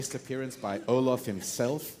Guest appearance by Olaf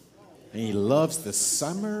himself. And he loves the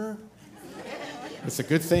summer. It's a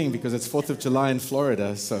good thing because it's 4th of July in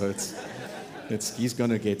Florida, so he's going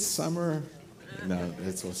to get summer. No,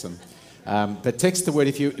 that's awesome. But text the word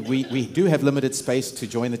if we do have limited space to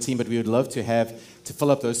join the team, but we would love to fill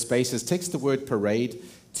up those spaces. Text the word parade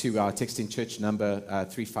to our texting church number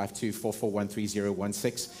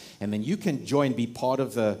 352-441-3016, and then you can join, be part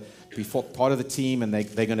of the team, and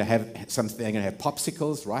they're going to have something. They're going to have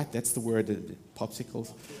popsicles, right? That's the word,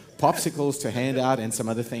 popsicles to hand out, and some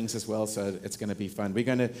other things as well. So it's going to be fun. We're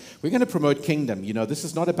going to promote kingdom. You know, this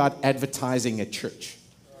is not about advertising a church.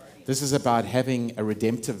 This is about having a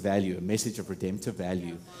redemptive value, a message of redemptive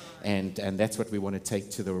value, and that's what we want to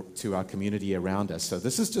take to our community around us. So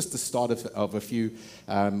this is just the start of a few,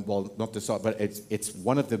 well, not the start, but it's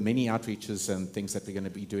one of the many outreaches and things that we're going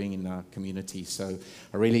to be doing in our community. So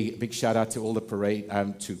a really big shout out to all the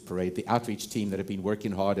the outreach team that have been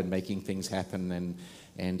working hard and making things happen,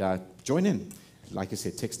 and join in. Like I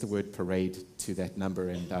said, text the word parade to that number,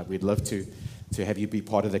 and we'd love to have you be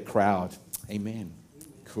part of the crowd. Amen.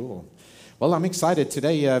 Cool. Well, I'm excited.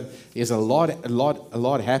 Today is a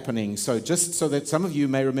lot happening. So just so that some of you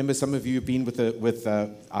may remember, some of you have been with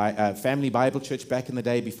Family Bible Church back in the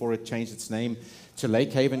day before it changed its name to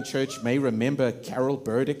Lake Haven Church, may remember Carroll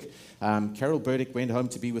Burdick. Carroll Burdick went home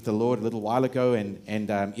to be with the Lord a little while ago, and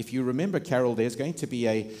if you remember Carroll, there's going to be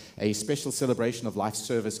a special celebration of life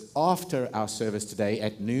service after our service today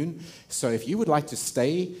at noon. So if you would like to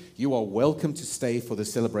stay, you are welcome to stay for the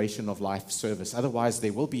celebration of life service. Otherwise,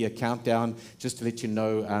 there will be a countdown just to let you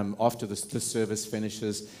know after the service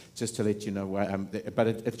finishes, just to let you know. But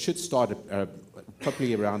it should start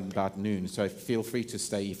probably around about noon. So feel free to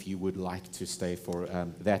stay if you would like to stay for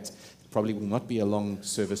that. Probably will not be a long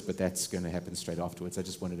service, but that's going to happen straight afterwards. I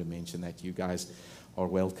just wanted to mention that you guys are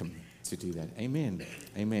welcome to do that. Amen.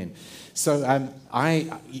 Amen. So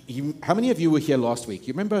how many of you were here last week?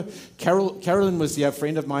 You remember Carolyn was a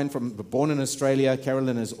friend of mine born in Australia.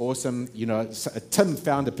 Carolyn is awesome. You know, Tim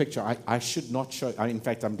found a picture. I should not show. In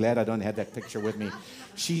fact, I'm glad I don't have that picture with me.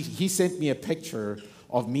 He sent me a picture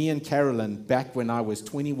of me and Carolyn back when I was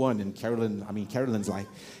 21, and Carolyn's like,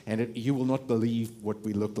 and you will not believe what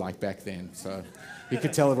we looked like back then. So you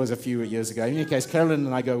could tell it was a few years ago. In any case, Carolyn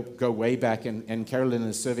and I go way back, and Carolyn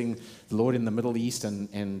is serving the Lord in the Middle East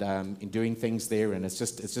and doing things there, and it's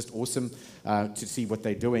just awesome to see what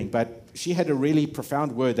they're doing. But she had a really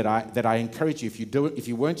profound word that I encourage you. If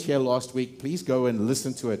you weren't here last week, please go and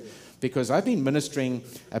listen to it. Because I've been ministering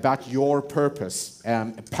about your purpose,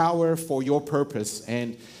 power for your purpose,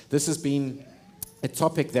 and this has been a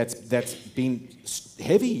topic that's been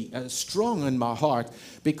heavy, strong in my heart,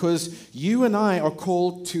 because you and I are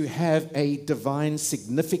called to have a divine,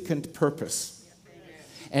 significant purpose.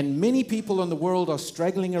 And many people in the world are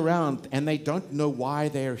struggling around, and they don't know why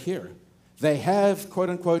they're here. They have, quote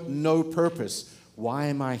unquote, no purpose. Why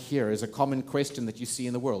am I here? Is a common question that you see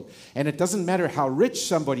in the world. And it doesn't matter how rich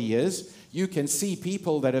somebody is, you can see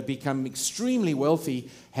people that have become extremely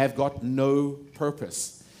wealthy have got no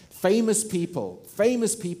purpose. Famous people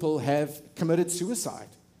have committed suicide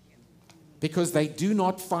because they do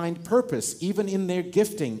not find purpose, even in their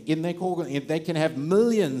gifting, in their calling. They can have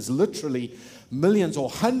millions, literally millions or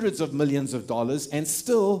hundreds of millions of dollars and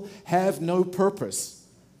still have no purpose.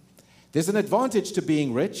 There's an advantage to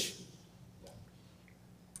being rich.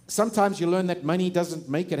 Sometimes you learn that money doesn't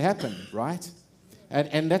make it happen, right?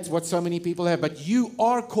 And that's what so many people have. But you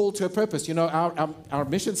are called to a purpose. You know, our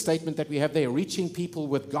mission statement that we have there, reaching people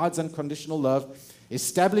with God's unconditional love,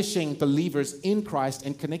 establishing believers in Christ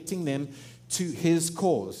and connecting them to His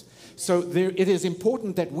cause. So it is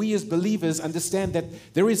important that we as believers understand that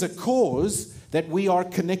there is a cause that we are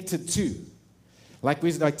connected to. Like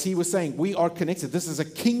T was saying, we are connected. This is a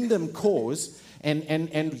kingdom cause.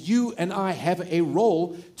 And you and I have a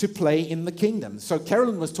role to play in the kingdom. So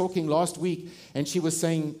Carolyn was talking last week, and she was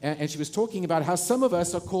saying, and she was talking about how some of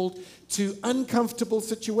us are called to uncomfortable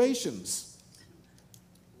situations.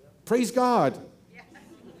 Praise God.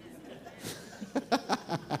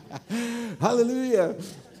 Hallelujah.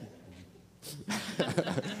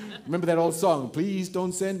 Remember that old song, "Please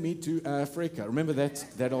don't send me to Africa." Remember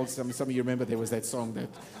that old, some of you remember there was that song that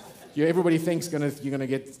everybody thinks you're going to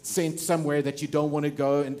get sent somewhere that you don't want to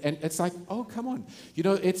go. And it's like, oh, come on. You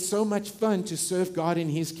know, it's so much fun to serve God in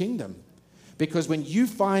His kingdom. Because when you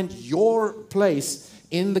find your place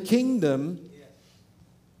in the kingdom,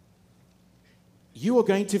 you are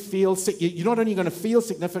going to feel, you're not only going to feel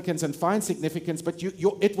significance and find significance, but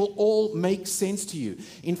it will all make sense to you.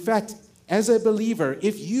 In fact, as a believer,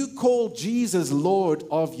 if you call Jesus Lord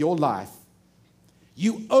of your life,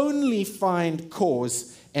 You only find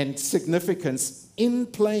cause and significance in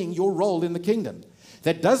playing your role in the kingdom.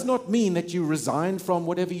 That does not mean that you resign from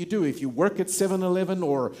whatever you do. If you work at 7-Eleven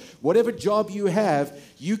or whatever job you have,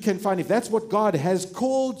 you can find, if that's what God has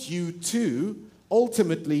called you to,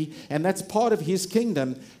 ultimately, and that's part of His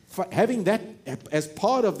kingdom, having that as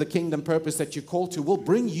part of the kingdom purpose that you're called to will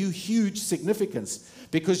bring you huge significance,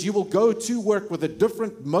 because you will go to work with a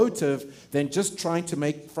different motive than just trying to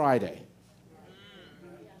make Friday.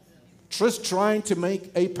 Just trying to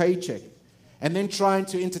make a paycheck and then trying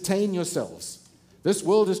to entertain yourselves. This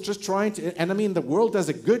world is just trying to, and I mean, the world does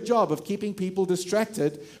a good job of keeping people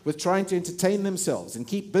distracted with trying to entertain themselves and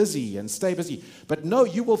keep busy and stay busy. But no,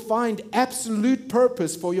 you will find absolute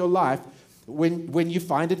purpose for your life when you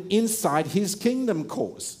find it inside His kingdom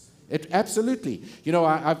cause. It absolutely. You know,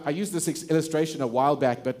 I used this illustration a while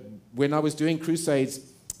back, but when I was doing crusades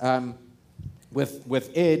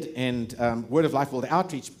with Ed and Word of Life World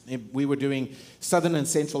Outreach, we were doing Southern and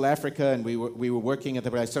Central Africa, and we were working at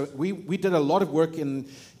the place. So we did a lot of work in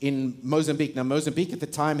Mozambique. Now, Mozambique at the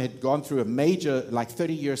time had gone through a major, like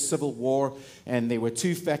 30-year civil war, and there were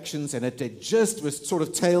two factions, and it just was sort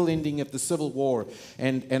of tail-ending of the civil war.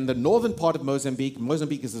 And the northern part of Mozambique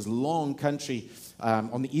is this long country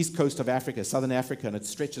on the east coast of Africa, southern Africa, and it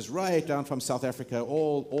stretches right down from South Africa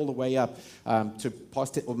all the way up to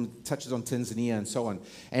past it, touches on Tanzania and so on.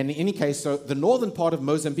 And in any case, so the northern part of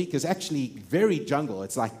Mozambique is actually very jungle.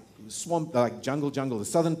 It's like swamp, like jungle. The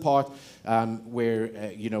southern part, where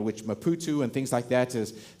which Maputo and things like that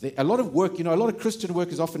is a lot of work. You know, a lot of Christian work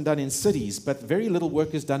is often done in cities, but very little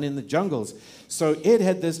work is done in the jungles. So Ed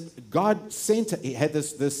had this God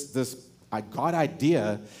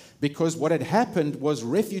idea. Because what had happened was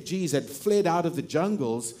refugees had fled out of the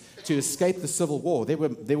jungles to escape the civil war. There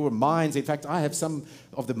were mines. In fact, I have some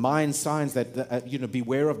of the mine signs that,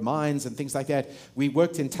 beware of mines and things like that. We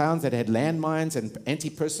worked in towns that had landmines and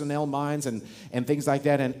anti-personnel mines and things like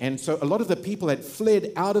that. And so a lot of the people had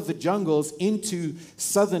fled out of the jungles into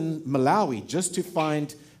southern Malawi just to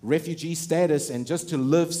find refugee status and just to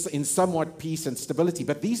live in somewhat peace and stability.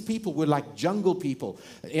 But these people were like jungle people.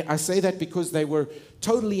 I say that because they were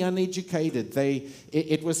totally uneducated.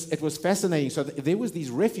 It was fascinating. So there was these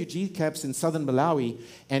refugee camps in southern Malawi,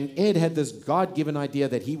 and Ed had this God-given idea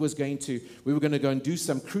that we were going to go and do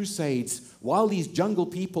some crusades while these jungle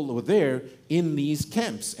people were there in these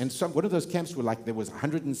camps. And one of those camps were like, there was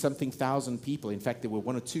 100 and something thousand people. In fact, there were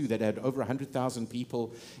one or two that had over 100,000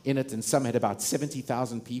 people in it, and some had about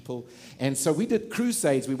 70,000 people. And so we did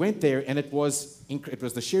crusades. We went there, and it was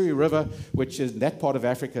the Sherry River, which is that part of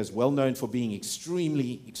Africa is well known for being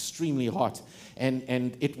extremely, extremely hot.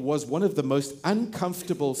 And it was one of the most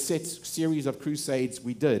uncomfortable series of crusades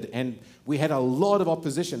we did. And we had a lot of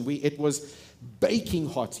opposition. It was baking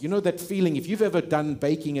hot. You know that feeling, if you've ever done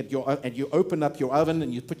baking and you open up your oven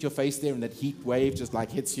and you put your face there and that heat wave just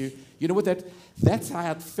like hits you. You know what that's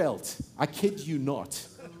how it felt. I kid you not.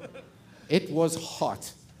 It was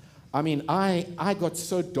hot. I mean, I got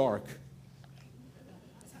so dark.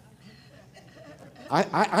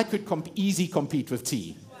 I could easy compete with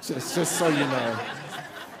tea, just so you know.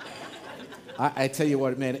 I tell you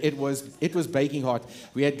what, man, it was baking hot.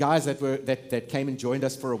 We had guys that came and joined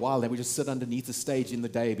us for a while. They would just sit underneath the stage in the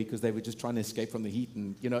day because they were just trying to escape from the heat.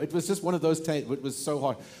 And, it was just one of those days. It was so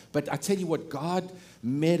hot. But I tell you what, God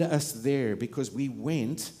met us there because we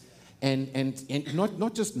went and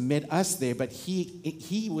not just met us there, but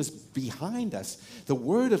he was behind us. The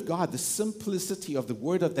Word of God, the simplicity of the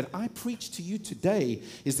Word that I preach to you today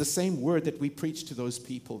is the same Word that we preach to those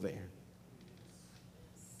people there.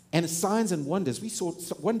 And signs and wonders.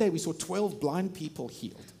 One day we saw 12 blind people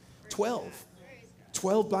healed. 12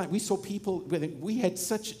 blind. We saw people, we had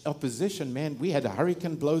such opposition, man. We had a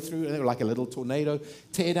hurricane blow through, they were like a little tornado,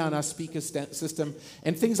 tear down our speaker system,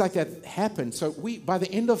 and things like that happened. So by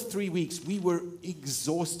the end of 3 weeks, we were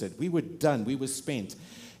exhausted. We were done. We were spent.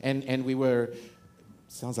 And we were,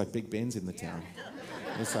 sounds like Big Ben's in the town.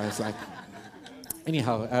 So it's like,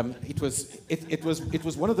 anyhow, it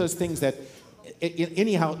was one of those things that,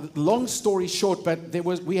 anyhow, long story short, but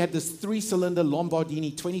we had this 3-cylinder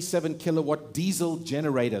Lombardini 27 kilowatt diesel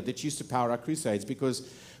generator that used to power our crusades, because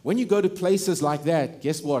when you go to places like that,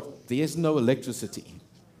 guess what? There's no electricity.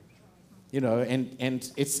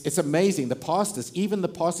 And it's amazing. The pastors, even the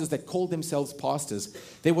pastors that called themselves pastors,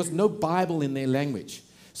 there was no Bible in their language.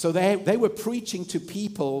 So they were preaching to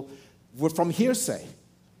people from hearsay.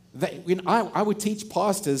 When I would teach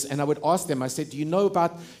pastors and I would ask them, I said, do you know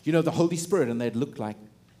about, the Holy Spirit? And they'd look like,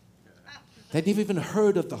 they'd never even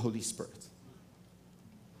heard of the Holy Spirit.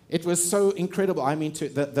 It was so incredible. I mean,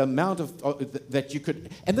 the amount that you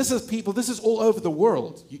could, and this is all over the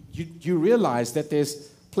world. You realize that there's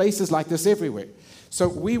places like this everywhere. So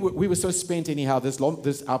we were so spent anyhow.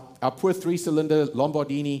 Our poor 3-cylinder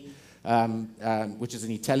Lombardini, which is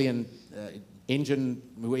an Italian engine.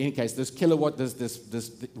 In any case, this kilowatt,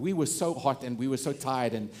 we were so hot and we were so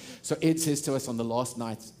tired. And so Ed says to us on the last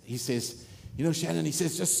night, he says, Shannon, he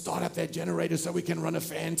says, just start up that generator so we can run a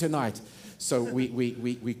fan tonight. So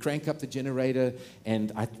we crank up the generator,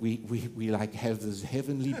 and we like have this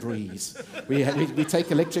heavenly breeze. We take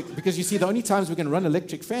electric, because you see, the only times we can run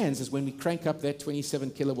electric fans is when we crank up that 27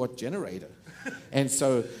 kilowatt generator. And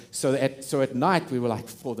so at night we were like,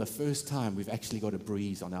 for the first time, we've actually got a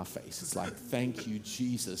breeze on our face. It's like, thank you,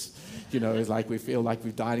 Jesus. It's like we feel like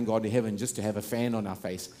we've died and gone to heaven just to have a fan on our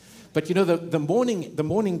face. But the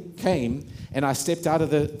morning came, and I stepped out of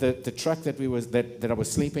the truck that I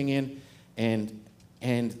was sleeping in. And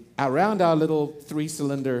around our little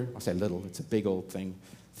 3-cylinder, I say little, it's a big old thing,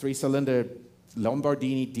 3-cylinder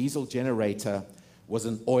Lombardini diesel generator was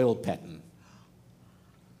an oil pattern.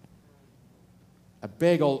 A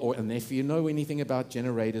big old oil. And if you know anything about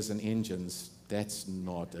generators and engines, that's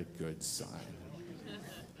not a good sign.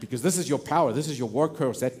 Because this is your power, this is your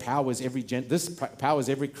workhorse, that powers this powers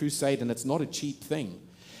every crusade, and it's not a cheap thing.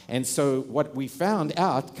 And so what we found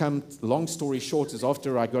out, long story short, is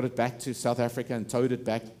after I got it back to South Africa and towed it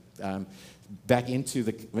back into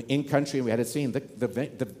the in-country, and we had it seen,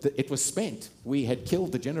 it was spent. We had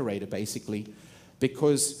killed the generator, basically,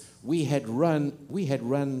 because we had run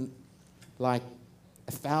like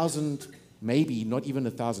 1,000, maybe not even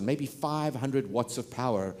 1,000, maybe 500 watts of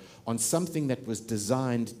power on something that was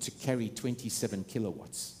designed to carry 27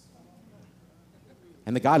 kilowatts.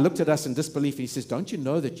 And the guy looked at us in disbelief. He says, don't you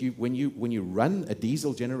know that when you run a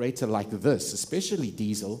diesel generator like this, especially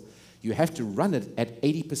diesel, you have to run it at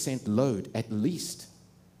 80% load at least?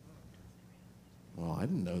 Well, I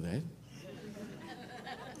didn't know that.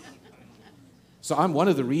 So I'm one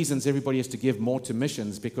of the reasons everybody has to give more to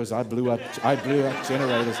missions, because I blew up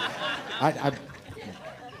generators.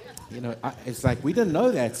 It's like, we didn't know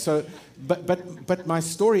that. So, but my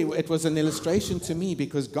story, it was an illustration to me,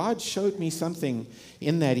 because God showed me something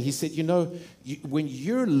in that. He said, when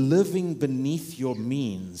you're living beneath your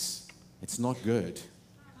means, it's not good.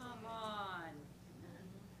 Come on.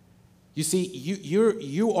 You see,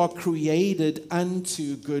 you are created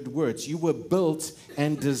unto good works. You were built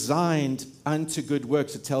and designed unto good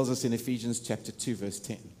works. It tells us in Ephesians chapter 2, verse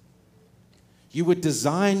 10. You were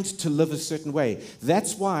designed to live a certain way.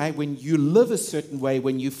 That's why when you live a certain way,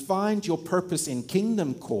 when you find your purpose in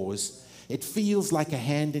kingdom cause, it feels like a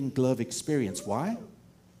hand-in-glove experience. Why?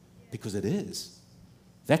 Because it is.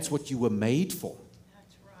 That's what you were made for.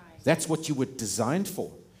 That's right. That's what you were designed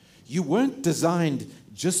for. You weren't designed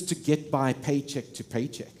just to get by paycheck to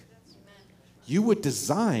paycheck. You were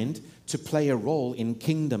designed to play a role in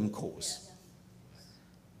kingdom cause.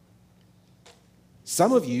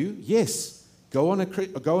 Some of you, yes, go on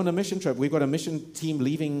a mission trip. We've got a mission team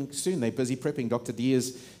leaving soon. They're busy prepping. Dr. D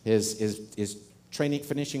is training,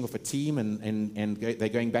 finishing off a team, and they're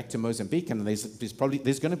going back to Mozambique. And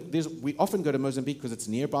we often go to Mozambique because it's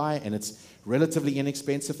nearby and it's relatively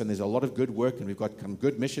inexpensive, and there's a lot of good work, and we've got some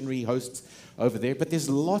good missionary hosts over there. But there's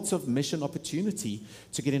lots of mission opportunity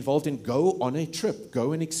to get involved in. Go on a trip.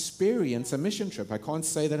 Go and experience a mission trip. I can't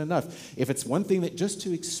say that enough. If it's one thing that just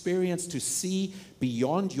to experience, to see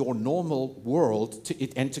beyond your normal world,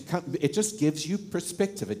 it just gives you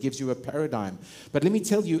perspective. It gives you a paradigm. But let me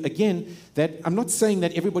tell you again that I'm not saying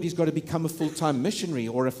that everybody's got to become a full-time missionary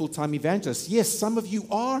or a full-time evangelist. Yes, some of you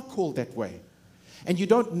are called that way. And you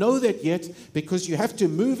don't know that yet, because you have to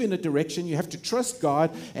move in a direction, you have to trust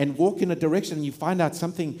God and walk in a direction, and you find out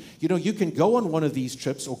something. You can go on one of these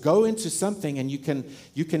trips or go into something, and you can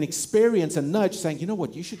experience a nudge saying, you know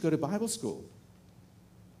what, you should go to Bible school.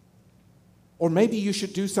 Or maybe you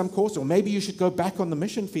should do some course, or maybe you should go back on the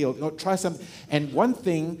mission field, or try something. And one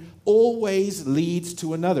thing always leads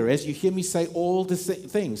to another. As you hear me say all the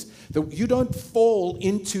things, you don't fall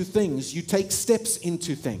into things, you take steps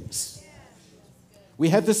into things. We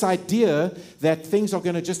have this idea that things are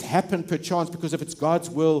going to just happen per chance, because if it's God's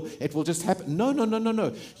will, it will just happen.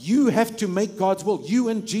 No. You have to make God's will. You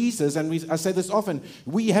and Jesus, and I say this often,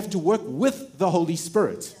 we have to work with the Holy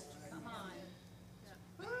Spirit.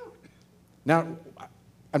 Now,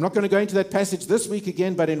 I'm not going to go into that passage this week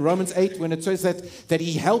again, but in Romans 8, when it says that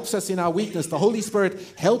He helps us in our weakness, the Holy Spirit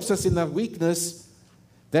helps us in our weakness.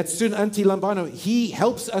 That's sun anti lambano. He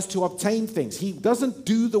helps us to obtain things. He doesn't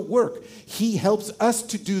do the work. He helps us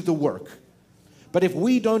to do the work. But if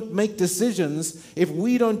we don't make decisions, if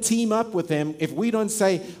we don't team up with them, if we don't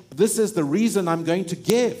say, this is the reason I'm going to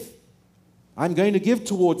give. I'm going to give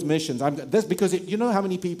towards missions. That's because you know how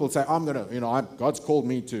many people say, God's called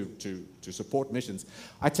me to support missions.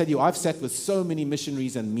 I tell you, I've sat with so many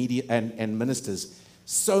missionaries and media and ministers.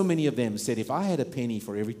 So many of them said, if I had a penny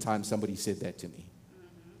for every time somebody said that to me.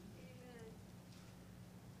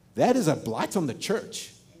 That is a blight on the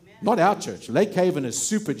church. Amen. Not our church. Lake Haven is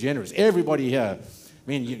super generous. Everybody here. I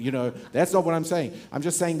mean, you know, that's not what I'm saying. I'm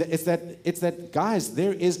just saying that it's that, guys,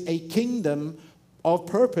 there is a kingdom of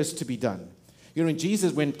purpose to be done. You know,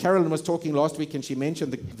 when Carolyn was talking last week and she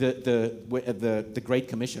mentioned the Great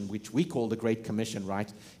Commission, which we call the Great Commission,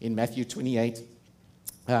 right, in Matthew 28,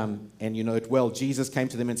 and you know it well, Jesus came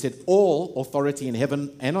to them and said, all authority in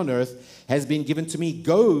heaven and on earth has been given to me.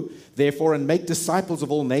 Go, therefore, and make disciples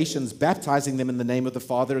of all nations, baptizing them in the name of the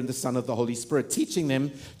Father and the Son of the Holy Spirit, teaching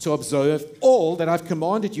them to observe all that I've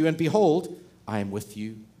commanded you. And behold, I am with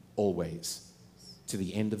you always to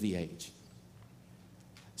the end of the age.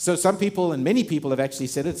 So some people and many people have actually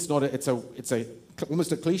said it's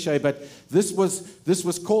almost a cliche, but this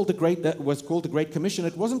was called the Great Commission.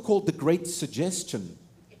 It wasn't called the Great Suggestion.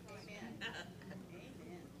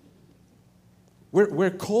 We're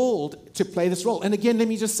called to play this role. And again, let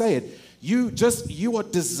me just say it. You are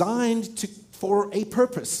designed for a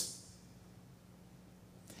purpose.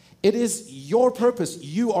 It is your purpose.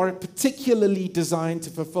 You are particularly designed to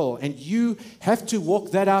fulfill. And you have to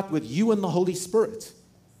walk that out with you and the Holy Spirit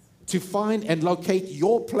to find and locate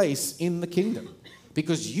your place in the kingdom.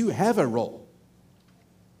 Because you have a role.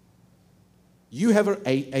 You have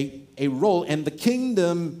a role, and the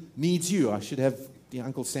kingdom needs you. I should have the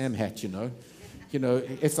Uncle Sam hat, you know. You know,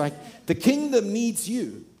 it's like the kingdom needs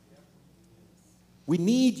you. We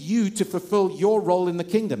need you to fulfill your role in the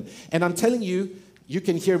kingdom. And I'm telling you, you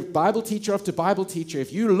can hear Bible teacher after Bible teacher.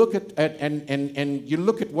 If you look at and you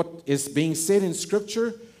look at what is being said in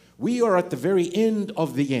Scripture, we are at the very end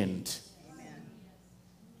of the end.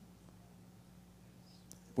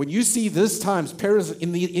 When you see this times,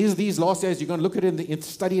 in these last days, you're going to look at it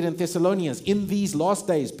study it in Thessalonians. In these last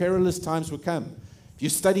days, perilous times will come. If you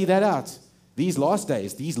study that out, these last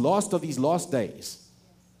days, these last of these last days,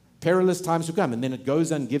 perilous times will come. And then it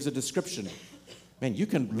goes and gives a description. Man, you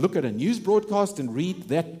can look at a news broadcast and read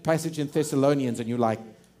that passage in Thessalonians, and you're like,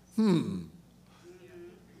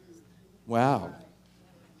 wow.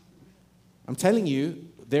 I'm telling you,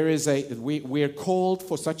 we're called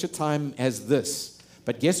for such a time as this.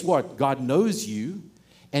 But guess what? God knows you,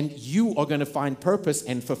 and you are going to find purpose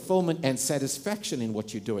and fulfillment and satisfaction in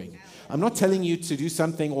what you're doing. I'm not telling you to do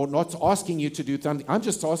something or not asking you to do something. I'm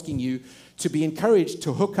just asking you to be encouraged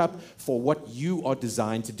to hook up for what you are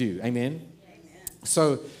designed to do. Amen?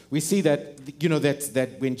 So we see that, you know,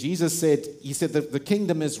 that when Jesus said, he said that the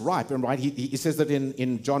kingdom is ripe, and right, he says that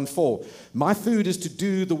in John 4, my food is to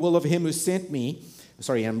do the will of him who sent me.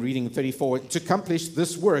 Sorry, I'm reading 34. To accomplish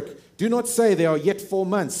this work, do not say there are yet 4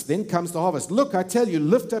 months, then comes the harvest. Look, I tell you,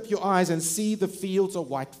 lift up your eyes and see the fields are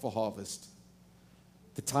white for harvest.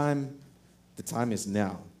 The time is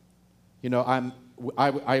now. You know,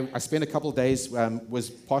 I spent a couple of days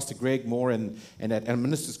with Pastor Greg Moore and at a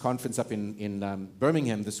minister's conference up in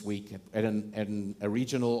Birmingham this week at a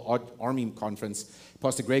regional army conference.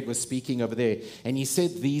 Pastor Greg was speaking over there, and he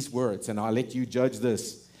said these words, and I'll let you judge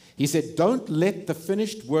this. He said, don't let the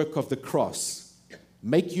finished work of the cross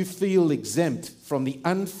make you feel exempt from the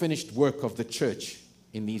unfinished work of the church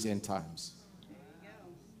in these end times.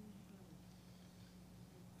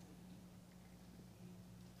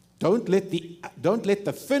 Don't let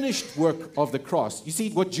the finished work of the cross. You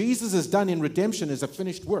see, what Jesus has done in redemption is a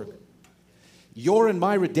finished work. Your and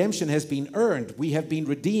my redemption has been earned. We have been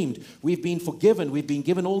redeemed. We've been forgiven. We've been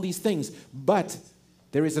given all these things. But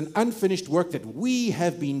there is an unfinished work that we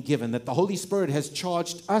have been given, that the Holy Spirit has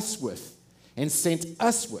charged us with and sent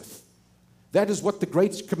us with. That is what the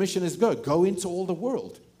Great Commission is. Go into all the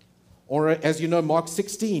world. Or as you know, Mark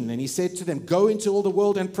 16, and he said to them, go into all the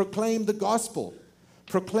world and proclaim the gospel.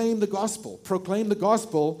 Proclaim the gospel. Proclaim the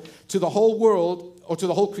gospel to the whole world or to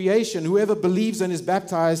the whole creation. Whoever believes and is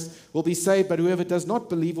baptized will be saved, but whoever does not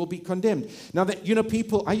believe will be condemned. Now, that, you know,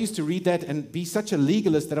 people, I used to read that and be such a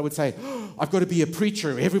legalist that I would say, I've got to be a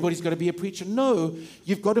preacher. Everybody's got to be a preacher. No,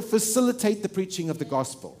 you've got to facilitate the preaching of the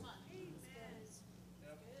gospel.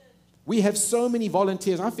 We have so many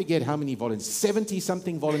volunteers. I forget how many volunteers.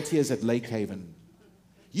 70-something volunteers at Lake Haven.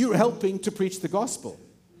 You're helping to preach the gospel.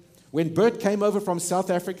 When Bert came over from South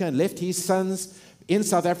Africa and left his sons in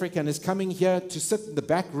South Africa and is coming here to sit in the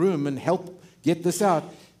back room and help get this out,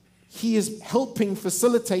 he is helping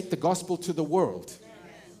facilitate the gospel to the world.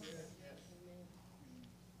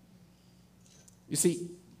 You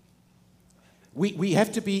see, we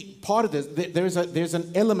have to be part of this. There's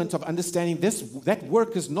an element of understanding that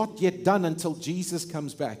work is not yet done until Jesus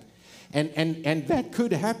comes back. And that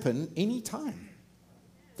could happen anytime.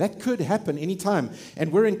 That could happen anytime.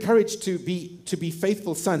 And we're encouraged to be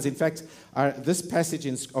faithful sons. In fact, this passage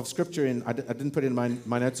of Scripture, I didn't put it in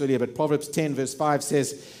my notes earlier, but Proverbs 10 verse 5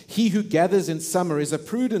 says, "He who gathers in summer is a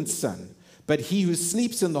prudent son, but he who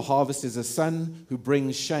sleeps in the harvest is a son who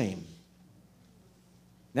brings shame."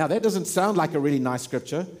 Now, that doesn't sound like a really nice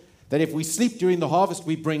scripture, that if we sleep during the harvest,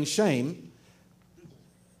 we bring shame.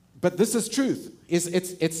 But this is truth.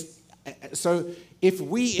 So if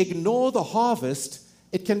we ignore the harvest,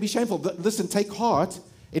 it can be shameful. Listen, take heart.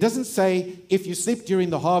 It doesn't say if you sleep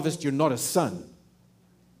during the harvest, you're not a son.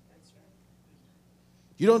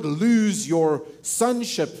 You don't lose your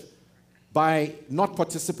sonship by not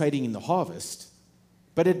participating in the harvest.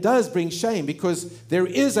 But it does bring shame because there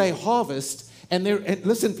is a harvest. And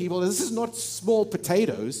listen, people, this is not small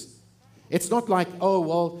potatoes. It's not like, oh,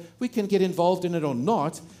 well, we can get involved in it or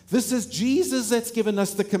not. This is Jesus that's given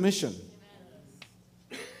us the commission.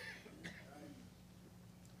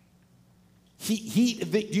 Do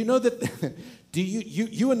you know that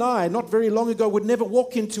you and I, not very long ago, would never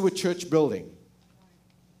walk into a church building.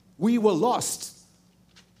 We were lost.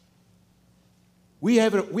 We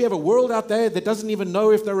have a world out there that doesn't even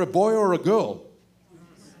know if they're a boy or a girl.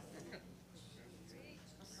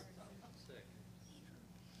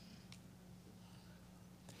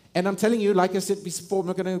 And I'm telling you, like I said before, I'm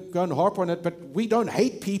not going to go and harp on it, but we don't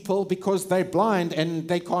hate people because they're blind and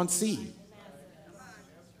they can't see.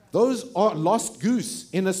 Those are lost goose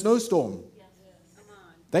in a snowstorm.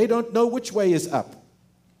 They don't know which way is up.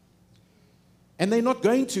 And they're not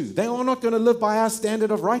going to. They are not going to live by our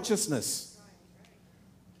standard of righteousness.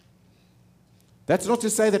 That's not to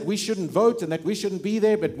say that we shouldn't vote and that we shouldn't be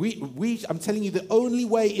there, but I'm telling you, the only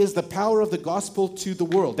way is the power of the gospel to the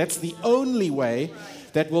world. That's the only way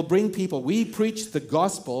that will bring people. We preach the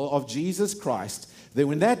gospel of Jesus Christ.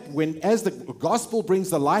 As the gospel brings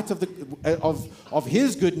the light of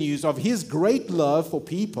His good news, of His great love for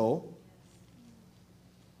people,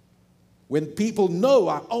 when people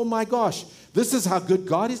know, oh my gosh, this is how good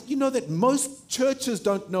God is. You know that most churches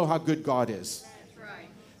don't know how good God is.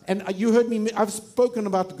 And you heard me, I've spoken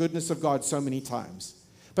about the goodness of God so many times.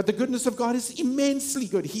 But the goodness of God is immensely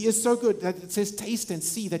good. He is so good that it says, taste and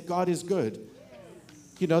see that God is good.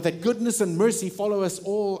 You know, that goodness and mercy follow us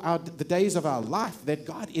all the days of our life, that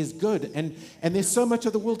God is good. And there's so much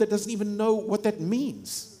of the world that doesn't even know what that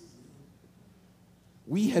means.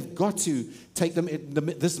 We have got to take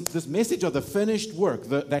this message of the finished work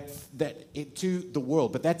to the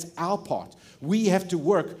world. But that's our part. We have to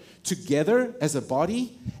work together as a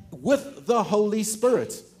body with the Holy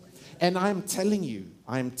Spirit. And I'm telling you,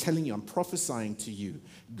 I'm prophesying to you,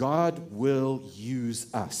 God will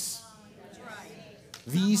use us.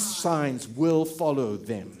 These signs will follow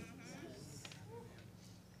them.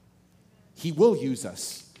 He will use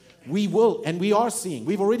us. We will, and we are seeing.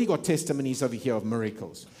 We've already got testimonies over here of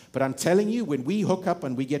miracles. But I'm telling you, when we hook up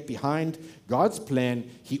and we get behind God's plan,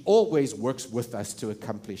 He always works with us to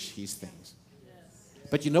accomplish His things.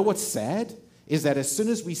 But you know what's sad? Is that as soon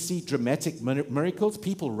as we see dramatic miracles,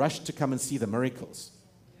 people rush to come and see the miracles.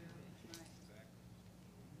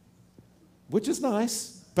 Which is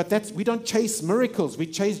nice. But we don't chase miracles. We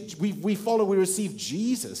receive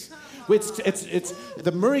Jesus. It's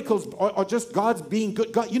the miracles are just God's being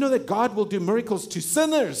good. God, you know that God will do miracles to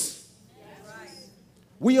sinners.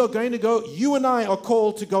 We are going to go, you and I are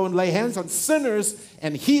called to go and lay hands on sinners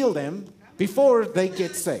and heal them before they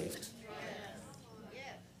get saved.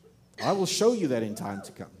 I will show you that in time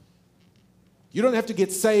to come. You don't have to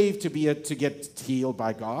get saved to get healed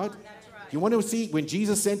by God. You want to see when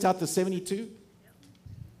Jesus sent out the 72?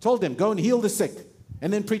 Told them, go and heal the sick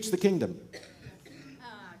and then preach the kingdom.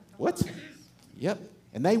 What? Yep.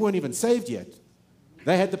 And they weren't even saved yet.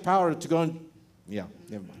 They had the power to go and, yeah,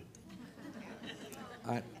 never mind.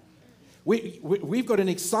 All right. We've got an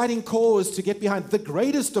exciting cause to get behind, the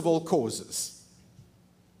greatest of all causes.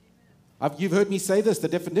 You've heard me say this, the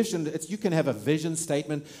definition, you can have a vision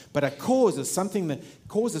statement, but a cause is something that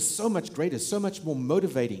causes so much greater, so much more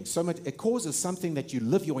motivating, a cause is something that you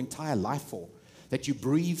live your entire life for, that you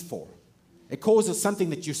breathe for. A cause is something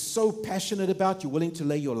that you're so passionate about, you're willing to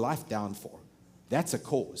lay your life down for. That's a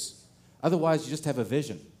cause. Otherwise, you just have a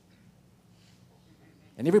vision.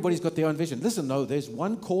 And everybody's got their own vision. Listen, no, there's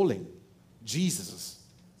one calling, Jesus.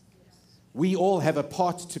 We all have a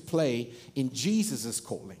part to play in Jesus'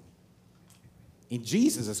 calling. In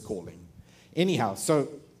Jesus' calling. Anyhow, so,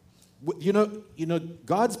 you know,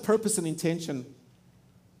 God's purpose and intention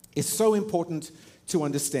is so important to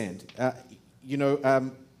understand.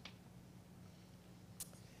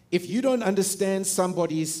 If you don't understand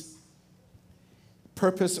somebody's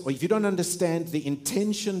purpose, or if you don't understand the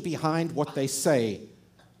intention behind what they say,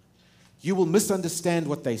 you will misunderstand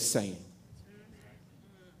what they're saying.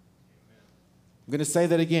 I'm going to say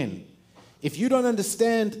that again. If you don't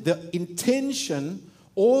understand the intention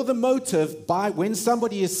or the motive by when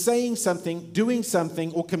somebody is saying something, doing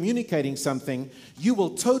something, or communicating something, you will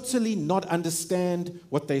totally not understand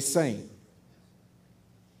what they're saying.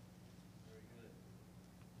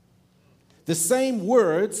 The same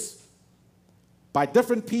words by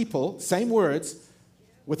different people, same words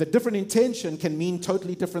with a different intention can mean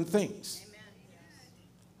totally different things.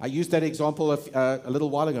 I used that example a little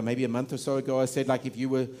while ago, maybe a month or so ago. I said, like, if you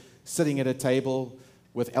were sitting at a table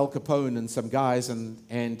with Al Capone and some guys,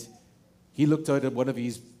 and he looked out at one of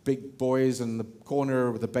his big boys in the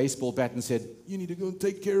corner with a baseball bat and said, "You need to go and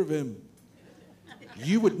take care of him."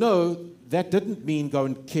 You would know that didn't mean go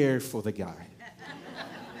and care for the guy.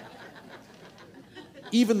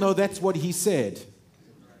 Even though that's what he said.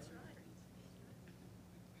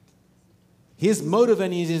 His motive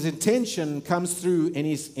and his intention comes through, and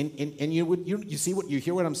you see what you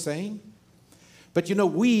hear what I'm saying? But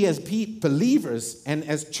we as believers and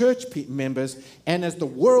as church members and as the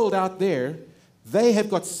world out there, they have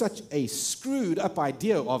got such a screwed up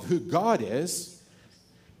idea of who God is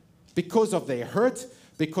because of their hurt,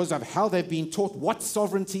 because of how they've been taught what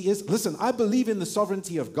sovereignty is. Listen, I believe in the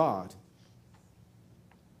sovereignty of God.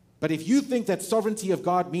 But if you think that sovereignty of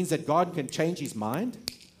God means that God can change his mind,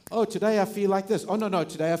 oh, today I feel like this. Oh, no,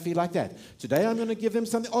 today I feel like that. Today I'm going to give them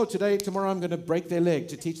something. Oh, tomorrow I'm going to break their leg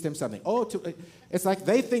to teach them something. It's like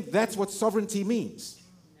they think that's what sovereignty means.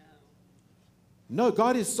 No,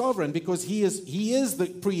 God is sovereign because he is the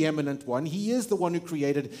preeminent one. He is the one who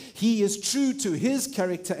created. He is true to his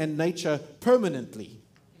character and nature permanently.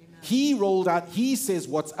 Amen. He rolled out, he says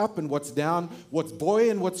what's up and what's down, what's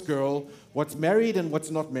boy and what's girl, what's married and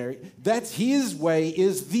what's not married. That's his way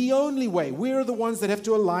is the only way. We're the ones that have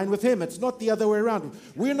to align with him. It's not the other way around.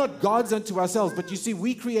 We're not gods unto ourselves, but you see,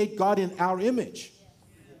 we create God in our image.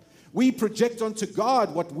 We project onto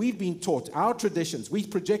God what we've been taught, our traditions. We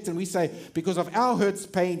project and we say, because of our hurts,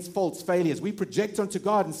 pains, faults, failures, we project onto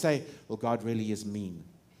God and say, well, God really is mean.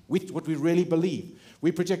 What we really believe.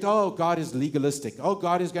 We project, oh, God is legalistic. Oh,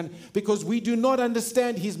 God is going to... Because we do not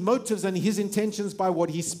understand his motives and his intentions by what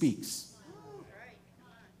he speaks.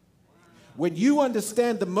 When you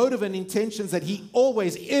understand the motive and intentions that he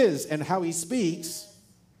always is and how he speaks,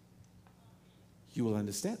 you will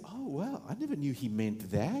understand, oh, well, I never knew he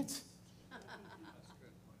meant that.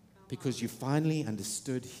 Because you finally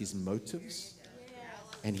understood his motives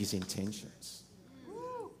and his intentions.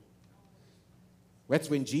 That's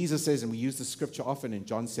when Jesus says, and we use the scripture often in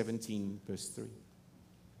John 17, verse 3.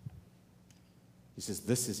 He says,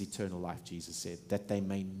 this is eternal life, Jesus said, that they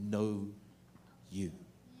may know you.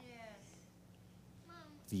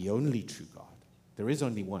 The only true God. There is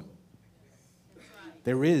only one.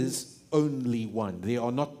 There is only one. There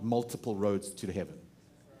are not multiple roads to heaven.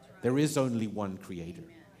 There is only one creator.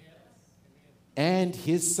 And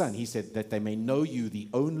his son, he said, that they may know you, the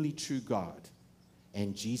only true God,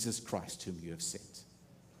 and Jesus Christ whom you have sent.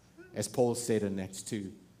 As Paul said in Acts 2,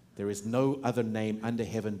 there is no other name under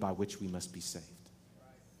heaven by which we must be saved.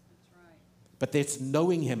 But that's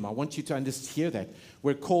knowing him. I want you to hear that.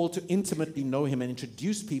 We're called to intimately know him and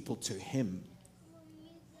introduce people to him.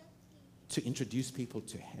 To introduce people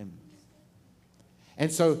to him.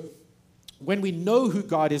 And so, when we know who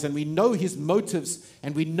God is and we know his motives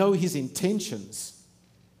and we know his intentions,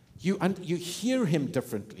 you hear him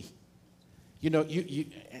differently.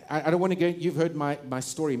 I don't want to go, you've heard my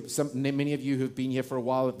story. Many of you who've been here for a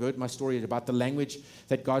while have heard my story about the language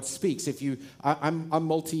that God speaks. I'm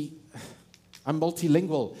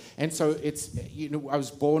multilingual. And so I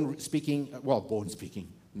was born speaking,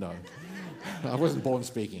 no. I wasn't born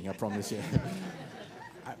speaking, I promise you.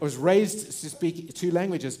 I was raised to speak two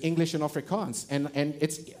languages, English and Afrikaans, and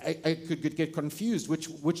I could get confused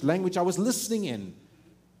which language I was listening in.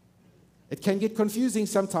 It can get confusing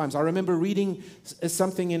sometimes. I remember reading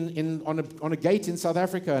something on a gate in South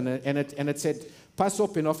Africa, and it said "pas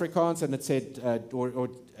op" in Afrikaans, and it said it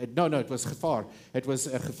was gevaar. It was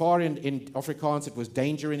gevaar in Afrikaans. It was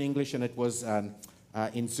danger in English, and it was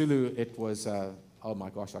in Zulu. It was oh my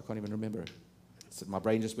gosh, I can't even remember. My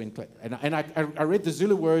brain just went click. And I read the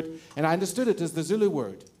Zulu word, and I understood it as the Zulu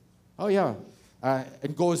word. Oh, yeah.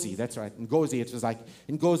 Ngozi, that's right. Ngozi, it was like,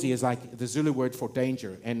 Ngozi is like the Zulu word for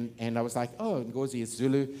danger. And I was like, oh, Ngozi is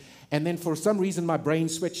Zulu. And then for some reason, my brain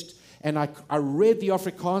switched, and I read the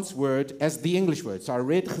Afrikaans word as the English word. So I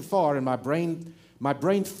read gevaar, and my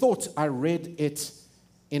brain thought I read it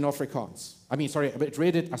in Afrikaans. I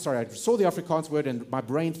saw the Afrikaans word, and my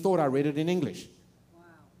brain thought I read it in English. Wow.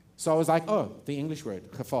 So I was like, oh, the English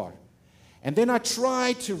word, gevaar. And then I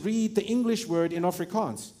tried to read the English word in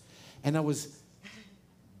Afrikaans, and I was,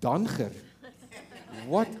 danger.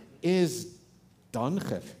 What is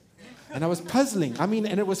danger? And I was puzzling.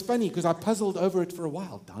 And it was funny because I puzzled over it for a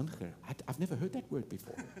while. Danger. I've never heard that word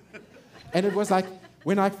before. And it was like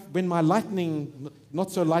when my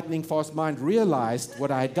not so lightning fast mind realized what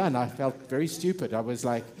I had done, I felt very stupid. I was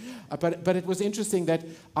like, but it was interesting that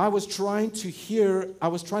I was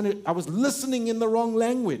listening in the wrong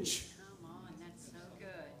language. Come on, that's so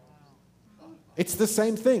good. It's the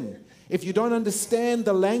same thing. If you don't understand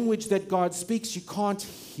the language that God speaks, you can't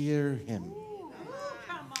hear Him. Ooh,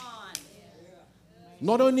 come on.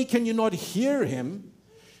 Not only can you not hear Him,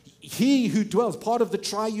 He who dwells, part of the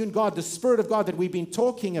triune God, the Spirit of God that we've been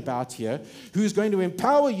talking about here, who's going to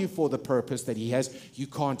empower you for the purpose that He has, you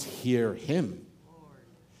can't hear Him.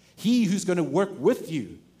 He who's going to work with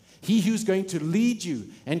you, He who's going to lead you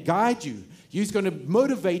and guide you, He's going to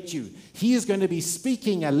motivate you. He is going to be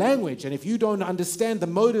speaking a language, and if you don't understand the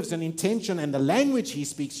motives and intention and the language He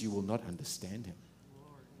speaks, you will not understand Him.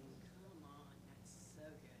 Lord, come on, that's so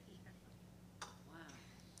good.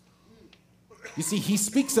 Wow. You see, He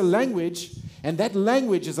speaks a language, and that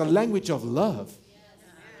language is a language of love.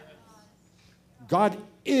 God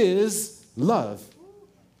is love.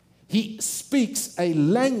 He speaks a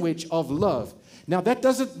language of love. Now, that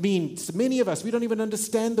doesn't mean, many of us, we don't even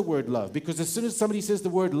understand the word love, because as soon as somebody says the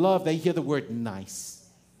word love, they hear the word nice.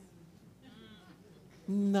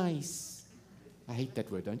 Nice. I hate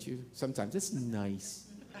that word, don't you? Sometimes it's nice.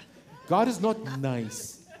 God is not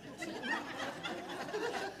nice.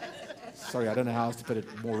 Sorry, I don't know how else to put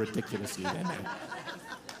it more ridiculously than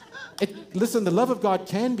that. Listen, the love of God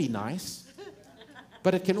can be nice,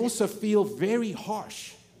 but it can also feel very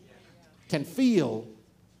harsh. Can feel,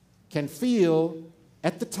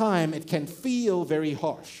 at the time, it can feel very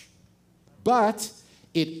harsh. But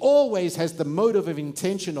it always has the motive of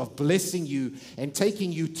intention of blessing you and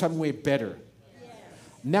taking you somewhere better.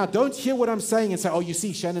 Now, don't hear what I'm saying and say, oh, you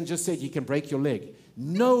see, Shannon just said you can break your leg.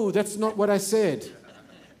 No, that's not what I said.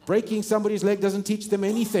 Breaking somebody's leg doesn't teach them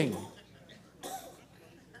anything.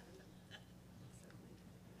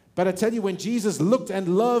 But I tell you, when Jesus looked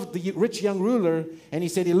and loved the rich young ruler, and He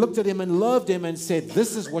said He looked at him and loved him and said,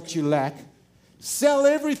 this is what you lack. Sell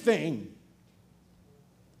everything.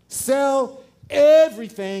 Sell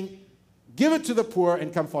everything. Give it to the poor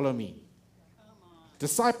and come follow me.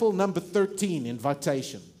 Disciple number 13,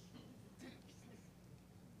 invitation.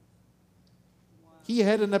 He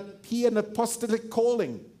had an apostolic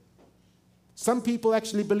calling. Some people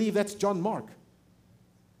actually believe that's John Mark.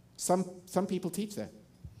 Some people teach that.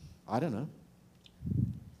 I don't know.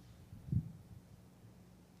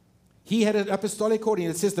 He had an apostolic calling.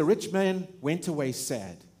 It says the rich man went away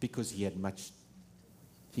sad because he had much.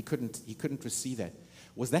 He couldn't receive that.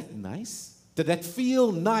 Was that nice? Did that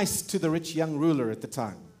feel nice to the rich young ruler at the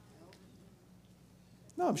time?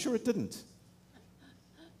 No, I'm sure it didn't.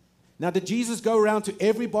 Now, did Jesus go around to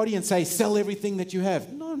everybody and say, sell everything that you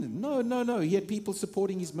have? No. He had people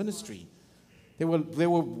supporting His ministry. There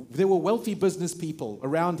were wealthy business people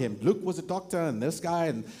around Him. Luke was a doctor, and this guy,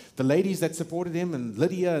 and the ladies that supported him, and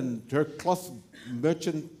Lydia and her cloth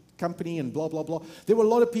merchant company, and blah, blah, blah. There were a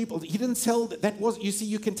lot of people. He didn't sell. You see,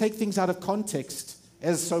 you can take things out of context,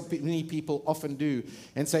 as so many people often do,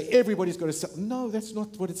 and say, everybody's got to sell. No, that's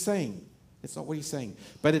not what it's saying. That's not what He's saying.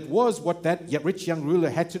 But it was what that rich young ruler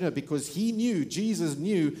had to know, because Jesus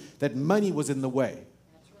knew that money was in the way.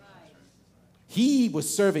 That's right. He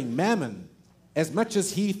was serving mammon. As much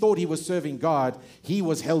as he thought he was serving God, he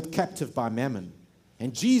was held captive by mammon.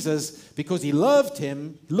 And Jesus, because He loved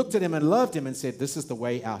him, looked at him and loved him and said, this is the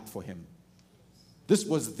way out for him. This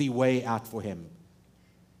was the way out for him.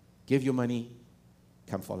 Give your money,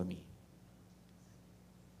 come follow me.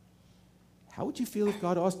 How would you feel if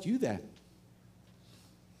God asked you that?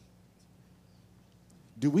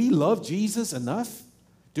 Do we love Jesus enough?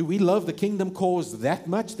 Do we love the kingdom cause that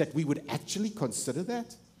much that we would actually consider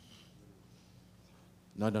that?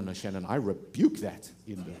 No, Shannon, I rebuke that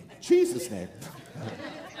in Jesus' name.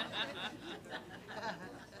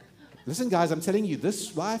 Listen, guys, I'm telling you,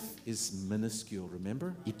 this life is minuscule,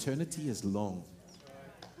 remember? Eternity is long.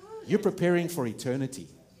 You're preparing for eternity.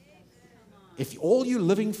 If all you're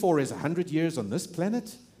living for is 100 years on this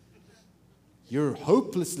planet, you're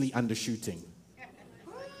hopelessly undershooting.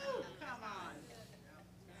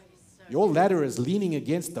 Your ladder is leaning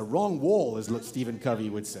against the wrong wall, as Stephen Covey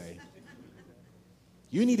would say.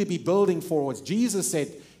 You need to be building forwards. Jesus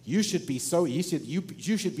said, you should be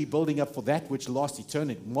you should be building up for that which lasts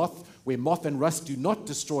eternity, where moth and rust do not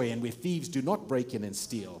destroy and where thieves do not break in and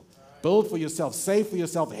steal. Build for yourself, save for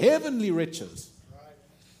yourself heavenly riches.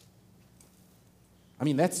 I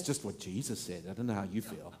mean, that's just what Jesus said. I don't know how you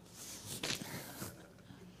feel.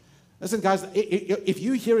 Listen, guys, if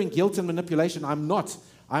you're hearing guilt and manipulation, I'm not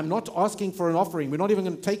asking for an offering. We're not even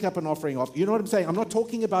going to take up an offering. You know what I'm saying? I'm not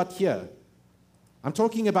talking about here. I'm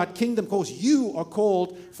talking about kingdom cause. You are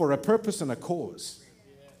called for a purpose and a cause.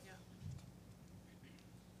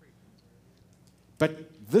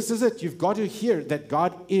 But this is it. You've got to hear that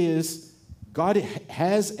God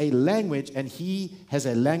has a language, and He has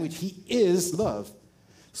a language. He is love.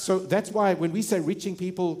 So that's why when we say reaching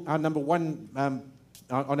people, our number one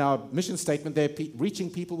on our mission statement there, reaching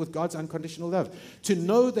people with God's unconditional love. To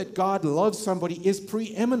know that God loves somebody is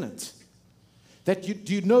preeminent.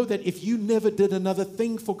 Do you know that if you never did another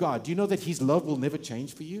thing for God, do you know that His love will never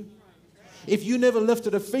change for you? If you never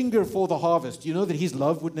lifted a finger for the harvest, do you know that His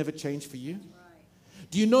love would never change for you?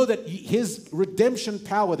 Do you know that His redemption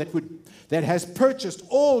power that has purchased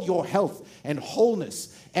all your health and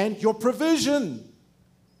wholeness and your provision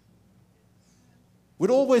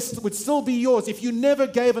would still be yours if you never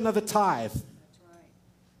gave another tithe?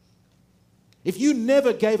 If you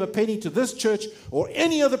never gave a penny to this church or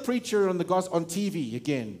any other preacher on TV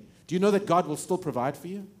again, do you know that God will still provide for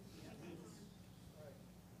you?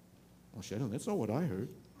 Oh, Shannon, that's not what I heard.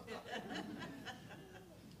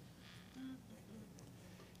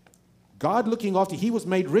 God looking after, He was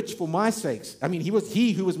made rich for my sakes. I mean,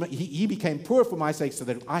 He became poor for my sake so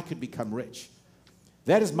that I could become rich.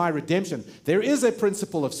 That is my redemption. There is a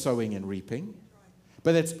principle of sowing and reaping.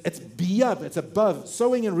 But it's above.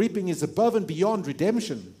 Sowing and reaping is above and beyond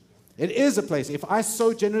redemption. It is a place. If I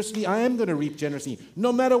sow generously, I am going to reap generously,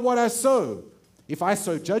 no matter what I sow. If I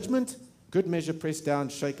sow judgment, good measure pressed down,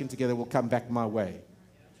 shaken together will come back my way.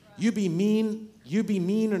 You be mean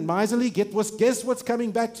and miserly, guess what's coming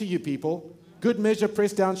back to you, people? Good measure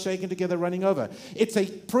pressed down, shaken together, running over. It's a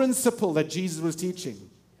principle that Jesus was teaching.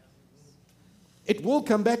 It will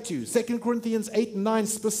come back to you. 2 Corinthians 8 and 9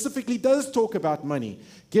 specifically does talk about money.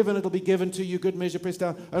 Given, it'll be given to you, good measure, pressed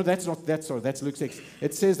down. Oh, that's Luke 6.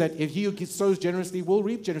 It says that if he sows generously, will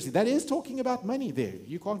reap generously. That is talking about money there.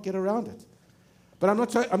 You can't get around it. But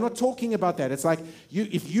I'm not talking about that. It's like,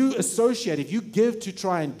 if you give to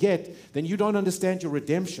try and get, then you don't understand your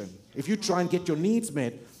redemption. If you try and get your needs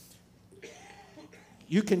met,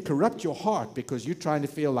 you can corrupt your heart because you're trying to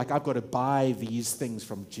feel like I've got to buy these things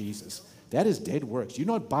from Jesus. That is dead works. You're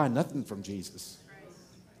not buying nothing from Jesus.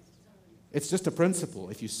 It's just a principle.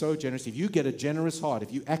 If you sow generously, if you get a generous heart,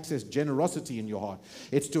 if you access generosity in your heart,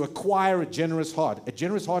 it's to acquire a generous heart. A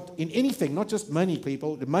generous heart in anything, not just money,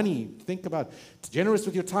 people. The money, think about it. Generous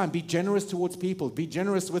with your time. Be generous towards people. Be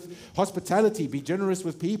generous with hospitality. Be generous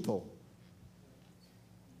with people.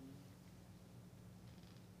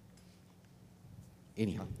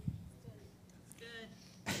 Anyhow.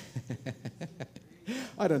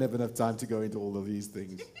 I don't have enough time to go into all of these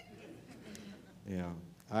things. Yeah.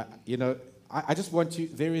 I just want to,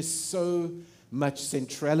 there is so much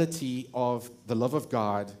centrality of the love of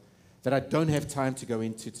God that I don't have time to go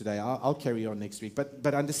into today. I'll carry on next week.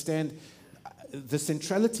 But understand, the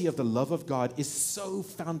centrality of the love of God is so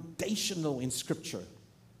foundational in Scripture.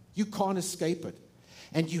 You can't escape it.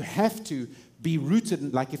 And you have to be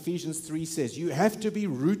rooted, like Ephesians 3 says, you have to be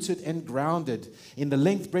rooted and grounded in the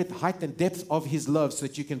length, breadth, height, and depth of His love so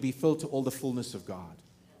that you can be filled to all the fullness of God.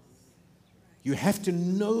 You have to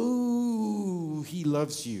know He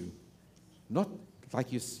loves you. Not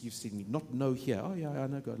like you've seen me, not know here, oh yeah, I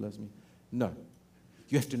know God loves me. No.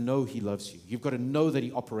 You have to know He loves you. You've got to know that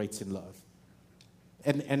He operates in love.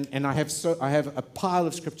 And I have a pile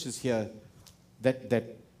of scriptures here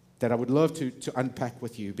that I would love to unpack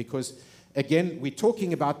with you, because again, we're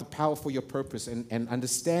talking about the power for your purpose and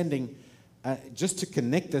understanding, just to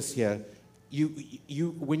connect us here,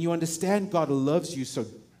 when you understand God loves you so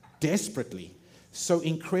desperately, so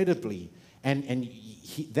incredibly, and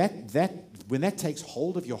when that takes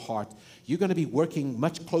hold of your heart, you're going to be working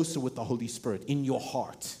much closer with the Holy Spirit in your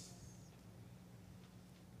heart.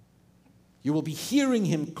 You will be hearing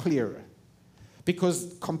Him clearer.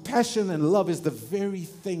 Because compassion and love is the very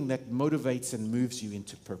thing that motivates and moves you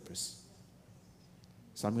into purpose.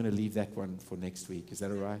 So I'm going to leave that one for next week. Is that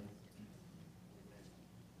all right?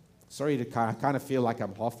 Sorry, I kind of feel like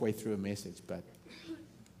I'm halfway through a message, but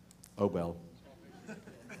oh well.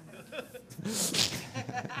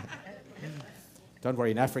 Don't worry,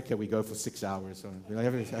 in Africa we go for 6 hours. So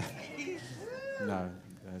no,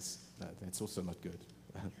 that's also not good.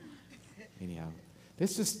 Anyhow.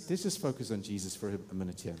 Let's just focus on Jesus for a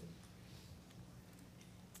minute here.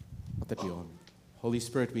 Let that be on. Holy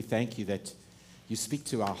Spirit, we thank you that you speak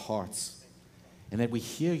to our hearts and that we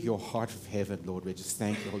hear your heart of heaven, Lord. We just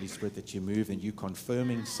thank you, Holy Spirit, that you move and you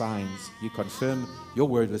confirming signs. You confirm your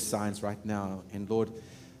word with signs right now. And Lord,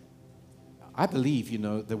 I believe,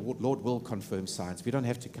 the Lord will confirm signs. We don't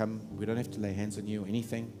have to come. We don't have to lay hands on you or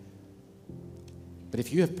anything. But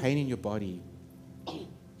if you have pain in your body,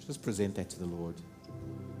 just present that to the Lord.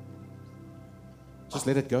 Just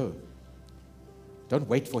let it go. Don't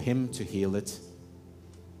wait for him to heal it.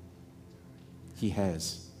 He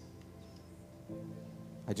has.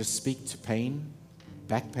 I just speak to pain,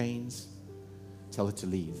 back pains, tell it to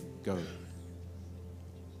leave. Go.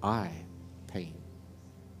 Pain,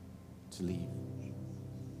 to leave.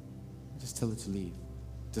 Just tell it to leave.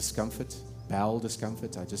 Discomfort, bowel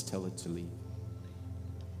discomfort, I just tell it to leave.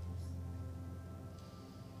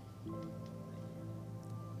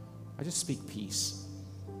 I just speak peace.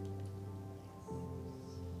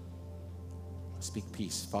 I speak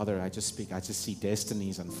peace. Father, I just see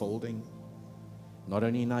destinies unfolding, not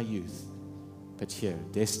only in our youth, but here,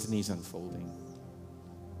 destinies unfolding.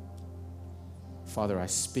 Father, I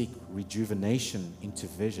speak rejuvenation into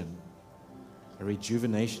vision, a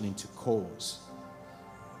rejuvenation into cause,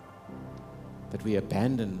 that we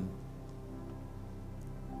abandon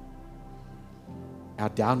our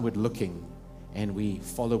downward looking and we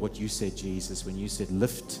follow what you said, Jesus, when you said,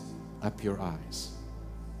 lift up your eyes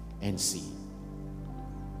and see.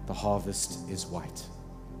 The harvest is white.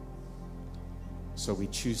 So we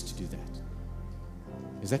choose to do that.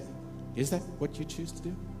 Is that what you choose to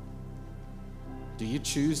do? Do you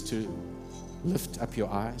choose to lift up your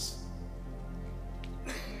eyes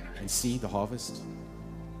and see the harvest?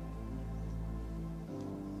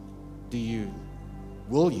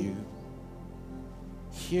 Will you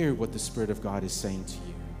hear what the Spirit of God is saying to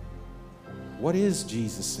you? What is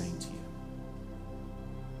Jesus saying to you?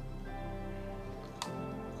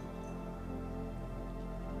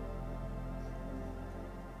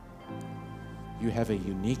 You have a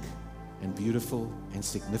unique and beautiful and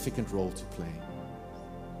significant role to play.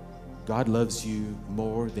 God loves you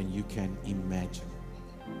more than you can imagine.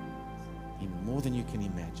 More than you can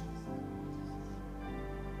imagine.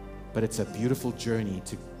 But it's a beautiful journey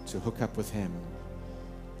to hook up with Him.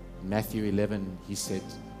 In Matthew 11, He said,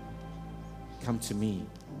 come to me,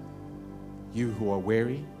 you who are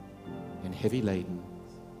weary and heavy laden,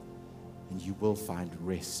 and you will find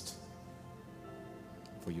rest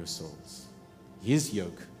for your souls. His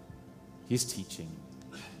yoke, His teaching,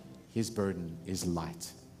 His burden is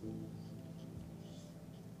light.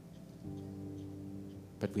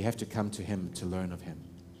 But we have to come to Him to learn of Him.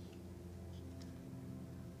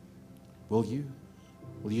 Will you?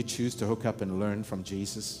 Will you choose to hook up and learn from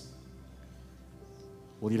Jesus?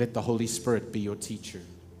 Will you let the Holy Spirit be your teacher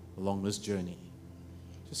along this journey?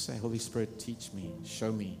 Just say, Holy Spirit, teach me,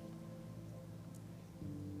 show me.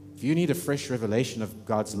 If you need a fresh revelation of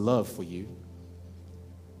God's love for you,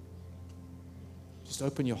 just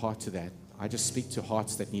open your heart to that. I just speak to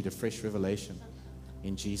hearts that need a fresh revelation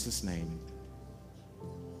in Jesus' name.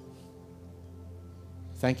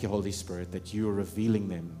 Thank you, Holy Spirit, that you are revealing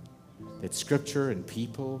them, that Scripture and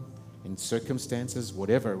people and circumstances,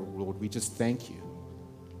 whatever, Lord, we just thank you.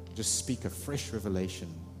 Just speak a fresh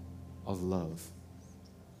revelation of love.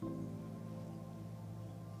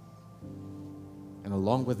 And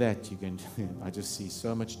along with that, I just see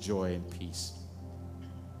so much joy and peace.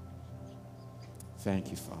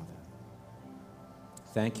 Thank you, Father.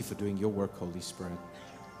 Thank you for doing your work, Holy Spirit,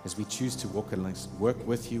 as we choose to work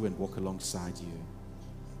with you and walk alongside you.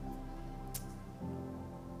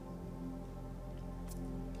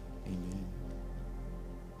 Amen.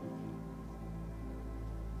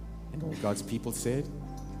 And all God's people said,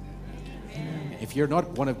 Amen. If you're not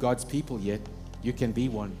one of God's people yet, you can be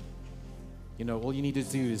one. All you need to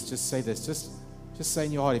do is just say this. Just say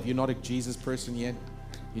in your heart, if you're not a Jesus person yet,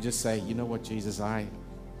 you just say, you know what, Jesus, I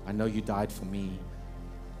know you died for me.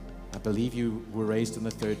 I believe you were raised on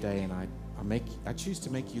the third day, and I choose to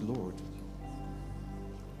make you Lord.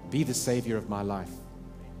 Be the Savior of my life.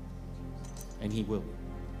 And He will.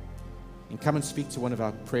 And come and speak to one of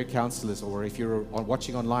our prayer counselors, or if you're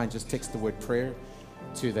watching online, just text the word prayer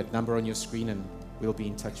to that number on your screen, and we'll be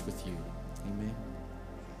in touch with you. Amen.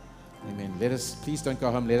 Amen. Please don't go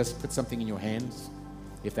home. Let us put something in your hands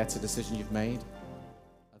if that's a decision you've made.